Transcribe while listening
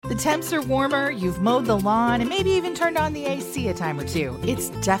The temps are warmer, you've mowed the lawn, and maybe even turned on the AC a time or two. It's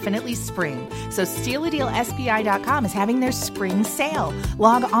definitely spring. So StealADealSPI.com is having their spring sale.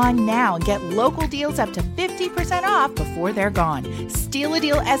 Log on now and get local deals up to 50% off before they're gone.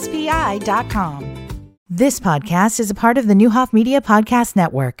 StealADealSPI.com. This podcast is a part of the Newhoff Media Podcast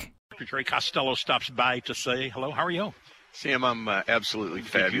Network. Dr. Trey Costello stops by to say hello. How are you? Sam, I'm absolutely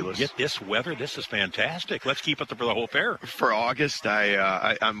fabulous. Did you get this weather? This is fantastic. Let's keep it for the whole fair. For August,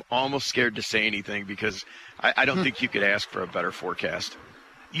 I'm almost scared to say anything because I don't think you could ask for a better forecast.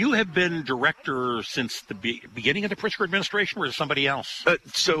 You have been director since the beginning of the Pritzker administration, or is it somebody else?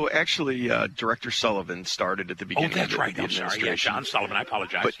 So actually, Director Sullivan started at the beginning of the administration. Sorry. Yeah, John Sullivan. I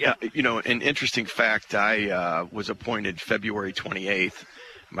apologize. But, an interesting fact, I was appointed February 28th.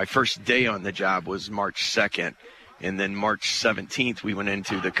 My first day on the job was March 2nd. And then March 17th, we went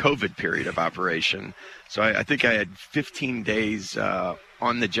into the COVID period of operation. So I think I had 15 days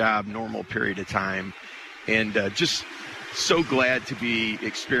on the job, normal period of time. And just so glad to be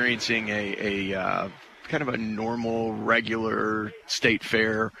experiencing a kind of a normal, regular state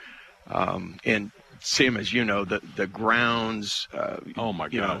fair. And Sam, as you know, the grounds, oh my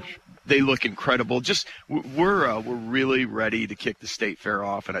gosh. They look incredible. Just we're really ready to kick the state fair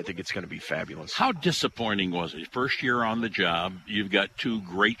off, and I think it's going to be fabulous. How disappointing was it? First year on the job, you've got two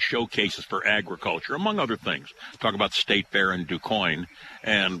great showcases for agriculture, among other things. Talk about state fair in DuQuoin,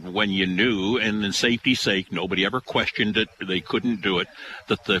 and when you knew, and in safety's sake, nobody ever questioned it, they couldn't do it,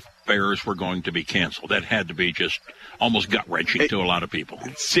 that the fairs were going to be canceled. That had to be just almost gut-wrenching to a lot of people.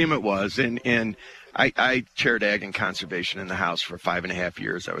 Sam, it was, and I chaired Ag and Conservation in the House for 5.5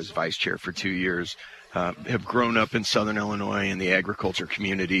 years. I was vice chair for 2 years. Have grown up in Southern Illinois in the agriculture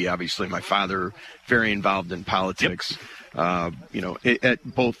community. Obviously, my father very involved in politics. Yep. At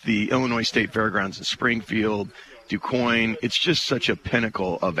both the Illinois State Fairgrounds in Springfield, DuQuoin, it's just such a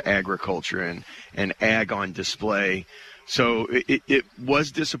pinnacle of agriculture and ag on display. So it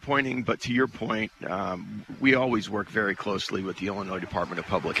was disappointing, but to your point, we always work very closely with the Illinois Department of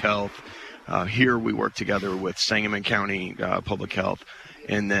Public Health. Here we work together with Sangamon County Public Health,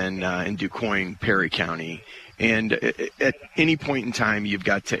 and then in DuQuoin, Perry County. And at any point in time, you've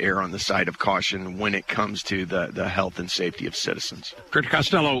got to err on the side of caution when it comes to the health and safety of citizens. Director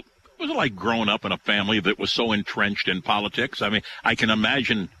Costello, what was it like growing up in a family that was so entrenched in politics? I mean, I can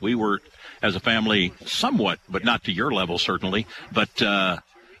imagine we were, as a family, somewhat, but not to your level, certainly, but a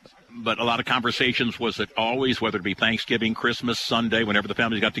lot of conversations, was it always, whether it be Thanksgiving, Christmas, Sunday, whenever the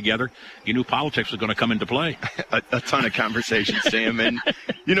families got together, you knew politics was going to come into play? A ton of conversations, Sam. And,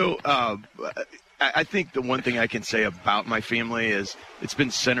 I think the one thing I can say about my family is it's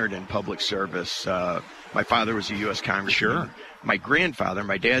been centered in public service. My father was a U.S. congressman. Sure. My grandfather,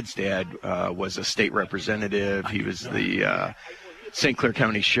 my dad's dad, was a state representative. He was the St. Clair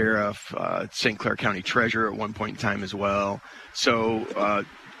County Sheriff, St. Clair County Treasurer at one point in time as well. So,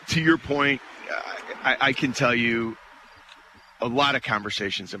 to your point, I can tell you a lot of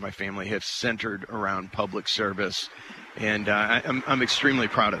conversations in my family have centered around public service, and I'm extremely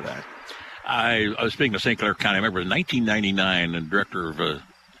proud of that. I was speaking of St. Clair County. I remember in 1999, the director of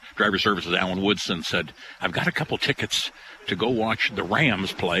driver services, Alan Woodson, said, I've got a couple tickets to go watch the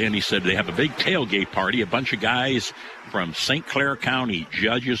Rams play, and he said they have a big tailgate party, a bunch of guys from St. Clair County,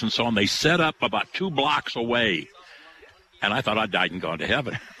 judges and so on. They set up about 2 blocks away. And I thought I died and gone to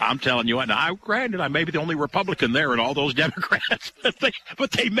heaven. I'm telling you what, now, granted, I may be the only Republican there and all those Democrats,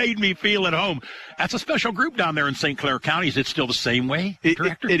 but they made me feel at home. That's a special group down there in St. Clair County. Is it still the same way,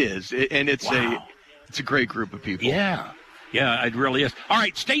 Director? It is, and it's a great group of people. Yeah, it really is. All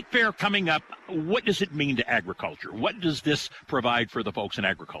right, State Fair coming up. What does it mean to agriculture? What does this provide for the folks in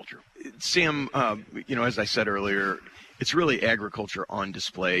agriculture? Sam, as I said earlier, it's really agriculture on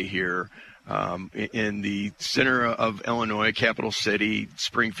display here. In the center of Illinois, capital city,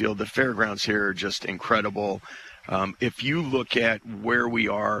 Springfield, the fairgrounds here are just incredible. If you look at where we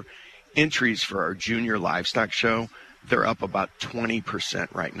are, entries for our junior livestock show, they're up about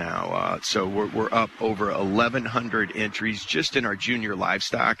 20% right now. So we're up over 1,100 entries just in our junior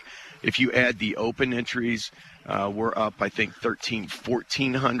livestock. If you add the open entries, we're up, I think,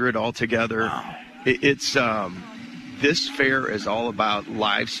 1,400 altogether. Wow. This fair is all about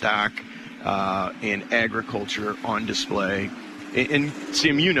livestock and agriculture on display. And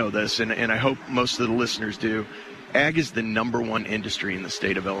Sam, you know this, and I hope most of the listeners do. Ag is the number one industry in the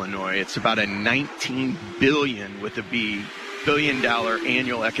state of Illinois. It's about a $19 billion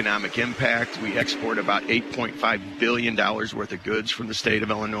annual economic impact. We export about $8.5 billion worth of goods from the state of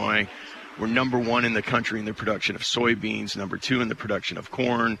Illinois. We're number one in the country in the production of soybeans, number two in the production of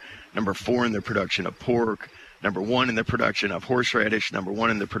corn, number four in the production of pork, number one in the production of horseradish, number one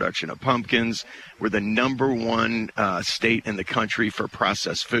in the production of pumpkins. We're the number one state in the country for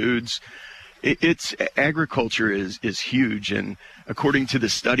processed foods. Agriculture is huge, and according to the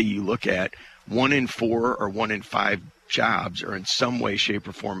study you look at, 1 in 4 or 1 in 5 jobs are in some way, shape,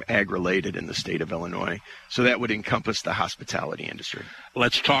 or form ag-related in the state of Illinois. So that would encompass the hospitality industry.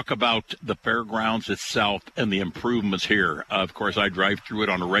 Let's talk about the fairgrounds itself and the improvements here. Of course, I drive through it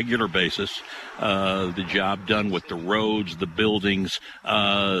on a regular basis. The job done with the roads, the buildings.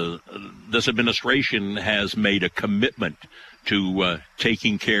 This administration has made a commitment to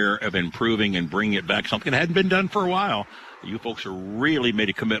taking care of improving and bringing it back, something that hadn't been done for a while. You folks have really made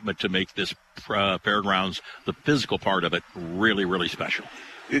a commitment to make this fairgrounds, the physical part of it, really, really special.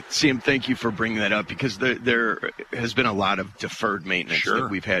 Sam, thank you for bringing that up, because there has been a lot of deferred maintenance that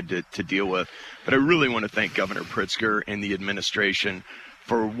we've had to deal with. But I really want to thank Governor Pritzker and the administration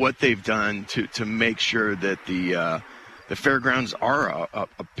for what they've done to make sure that the fairgrounds are a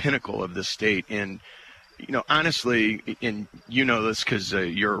pinnacle of the state. And, honestly, and you know this because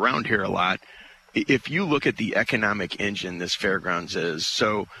you're around here a lot, if you look at the economic engine this fairgrounds is,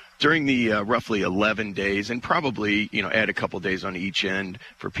 so during the roughly 11 days, and probably, add a couple days on each end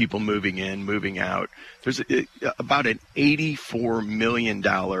for people moving in, moving out, there's about an $84 million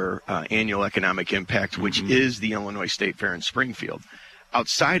annual economic impact, which is the Illinois State Fair in Springfield.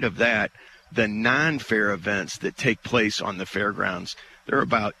 Outside of that, the non-fair events that take place on the fairgrounds, there are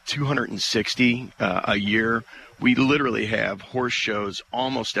about 260 a year. We literally have horse shows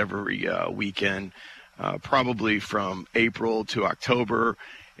almost every weekend, probably from April to October.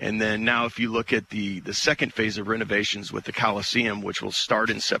 And then now if you look at the second phase of renovations with the Coliseum, which will start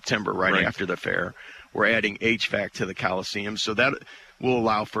in September right after the fair, we're adding HVAC to the Coliseum. So that will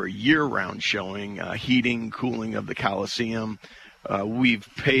allow for a year-round showing, heating, cooling of the Coliseum. We've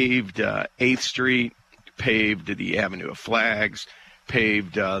paved 8th Street, paved the Avenue of Flags,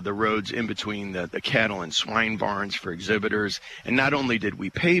 paved the roads in between the cattle and swine barns for exhibitors. And not only did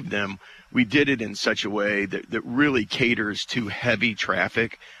we pave them, we did it in such a way that really caters to heavy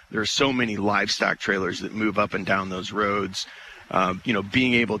traffic. There are so many livestock trailers that move up and down those roads.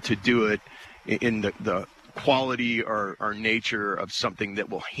 Being able to do it in the quality or nature of something that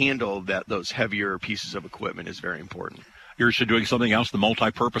will handle those heavier pieces of equipment is very important. You're also doing something else, the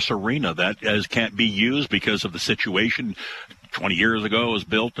multi-purpose arena that can't be used because of the situation. 20 years ago it was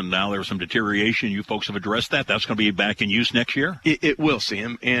built, and now there's some deterioration. You folks have addressed that. That's going to be back in use next year? It will,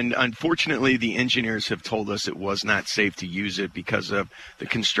 Sam. And unfortunately, the engineers have told us it was not safe to use it because of the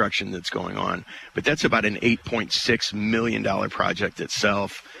construction that's going on. But that's about an $8.6 million project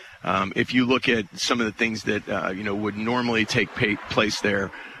itself. If you look at some of the things that would normally take place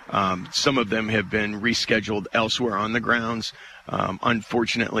there, some of them have been rescheduled elsewhere on the grounds.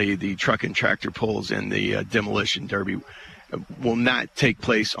 Unfortunately, the truck and tractor pulls and the demolition derby will not take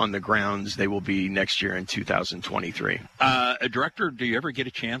place on the grounds. They will be next year in 2023. Director, do you ever get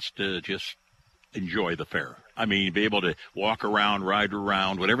a chance to just enjoy the fair? I mean, be able to walk around, ride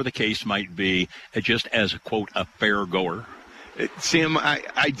around, whatever the case might be, just as, quote, a fair goer? Sam,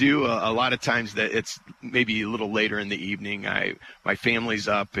 I do a lot of times that it's maybe a little later in the evening. My family's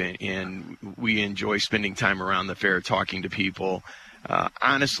up and we enjoy spending time around the fair talking to people.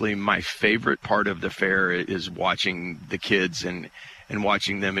 Honestly, my favorite part of the fair is watching the kids and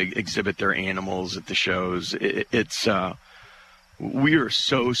watching them exhibit their animals at the shows. We are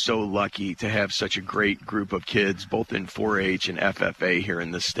so lucky to have such a great group of kids, both in 4-H and FFA here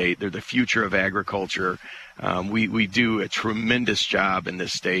in the state. They're the future of agriculture. We do a tremendous job in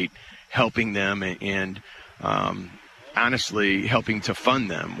this state helping them and honestly helping to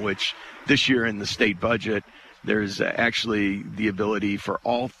fund them, which this year in the state budget, there's actually the ability for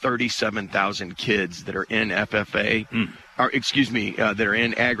all 37,000 kids that are in FFA, that are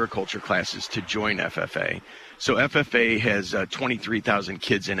in agriculture classes to join FFA. So FFA has 23,000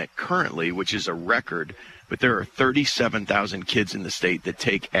 kids in it currently, which is a record, but there are 37,000 kids in the state that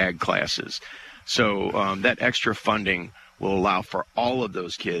take ag classes. So that extra funding will allow for all of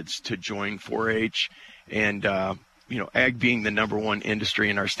those kids to join 4-H. And, ag being the number one industry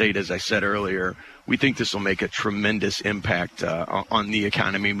in our state, as I said earlier, we think this will make a tremendous impact on the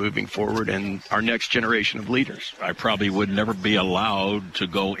economy moving forward and our next generation of leaders. I probably would never be allowed to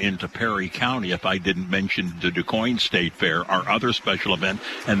go into Perry County if I didn't mention the DuQuoin State Fair, our other special event,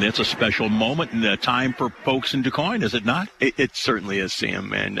 and it's a special moment and a time for folks in DuQuoin, is it not? It certainly is,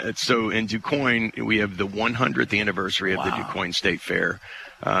 Sam. And so in DuQuoin, we have the 100th anniversary of the DuQuoin State Fair.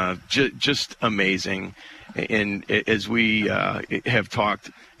 Just amazing. And as we have talked,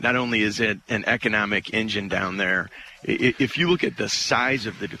 not only is it an economic engine down there, if you look at the size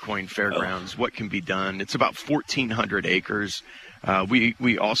of the DuQuoin Fairgrounds, what can be done, it's about 1,400 acres.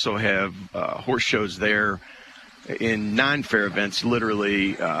 We also have horse shows there in non-fair events,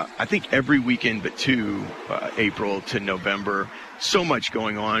 literally, I think every weekend but two, April to November. So much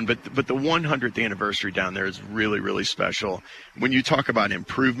going on, but the 100th anniversary down there is really, really special. When you talk about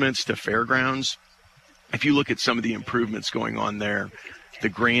improvements to fairgrounds, if you look at some of the improvements going on there, the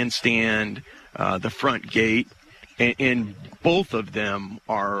grandstand, the front gate, and both of them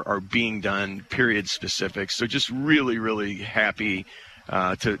are being done period specific. So just really, really happy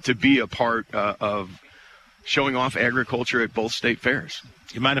to be a part of showing off agriculture at both state fairs.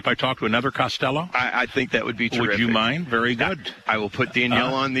 You mind if I talk to another Costello? I think that would be terrific. Would you mind? Very good. I will put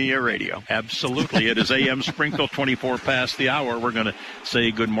Danielle on the radio. Absolutely. It is AM Sprinkle, 24 past the hour. We're going to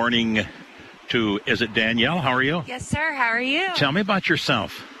say good morning to, is it Danielle? How are you? Yes, sir. How are you? Tell me about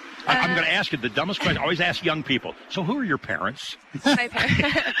yourself. I'm going to ask you the dumbest question. I always ask young people. So who are your parents? My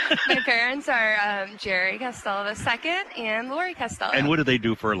parents are Jerry Costello II and Lori Costello. And what do they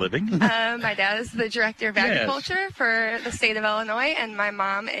do for a living? My dad is the director of agriculture for the state of Illinois, and my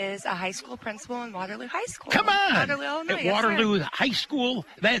mom is a high school principal in Waterloo High School. Come on! Waterloo, Illinois. At yes, Waterloo sir. High School?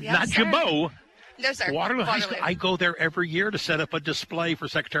 That, Yes, not sir. Jabot. No, sir. Waterloo High School. I go there every year to set up a display for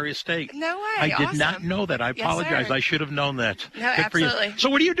Secretary of State. No way. I did Awesome. not know that. I Yes, apologize. sir. I should have known that. No, Good for you. absolutely.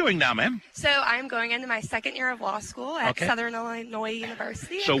 So what are you doing now, ma'am? So I'm going into my second year of law school at Okay. Southern Illinois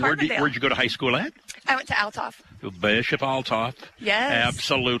University. So in where'd Carbondale. you go to high school at? I went to Althoff. Bishop Althoff. Yes.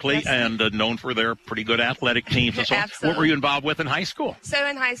 Absolutely. Yes. And known for their pretty good athletic teams and so on. Absolutely. What were you involved with in high school? So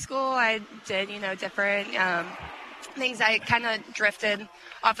in high school, I did, different things. I kind of drifted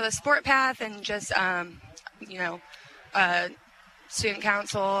off of the sport path and just, student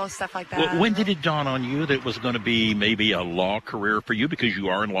council, stuff like that. Well, when did it dawn on you that it was going to be maybe a law career for you because you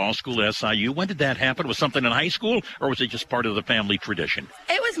are in law school at SIU? When did that happen? Was something in high school, or was it just part of the family tradition?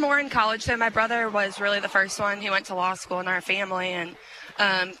 It was more in college. So my brother was really the first one who went to law school in our family and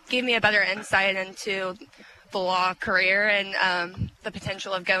gave me a better insight into the law career and the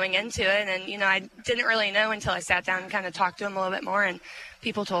potential of going into it. And, I didn't really know until I sat down and kind of talked to him a little bit more. And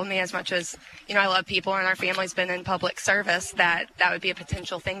people told me, as much as, I love people and our family's been in public service, that would be a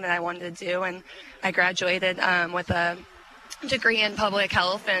potential thing that I wanted to do. And I graduated with a degree in public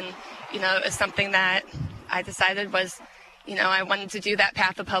health. And, it was something that I decided was, I wanted to do that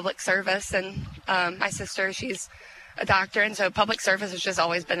path of public service. And my sister, she's a doctor, and so public service has just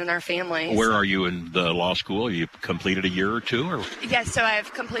always been in our family. Where are you in the law school? You completed a year or two? Or? Yes, so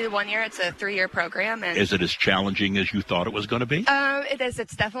I've completed 1 year. It's a 3-year program. And is it as challenging as you thought it was going to be? It is.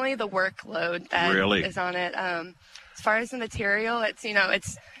 It's definitely the workload that Really? is on it. As far as the material, it's,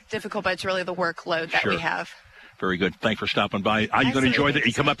 it's difficult, but it's really the workload that Sure. we have. Very good. Thanks for stopping by. Are you going to enjoy Absolutely. that?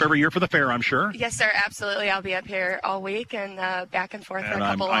 You come up every year for the fair, I'm sure? Yes, sir, absolutely. I'll be up here all week and back and forth for a And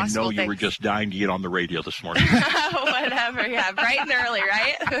couple law I know school you things. were just dying to get on the radio this morning. Whatever, yeah, bright and early,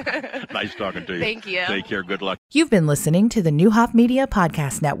 right? Nice talking to you. Thank you. Take care. Good luck. You've been listening to the Newhoff Media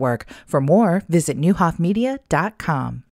Podcast Network. For more, visit newhoffmedia.com.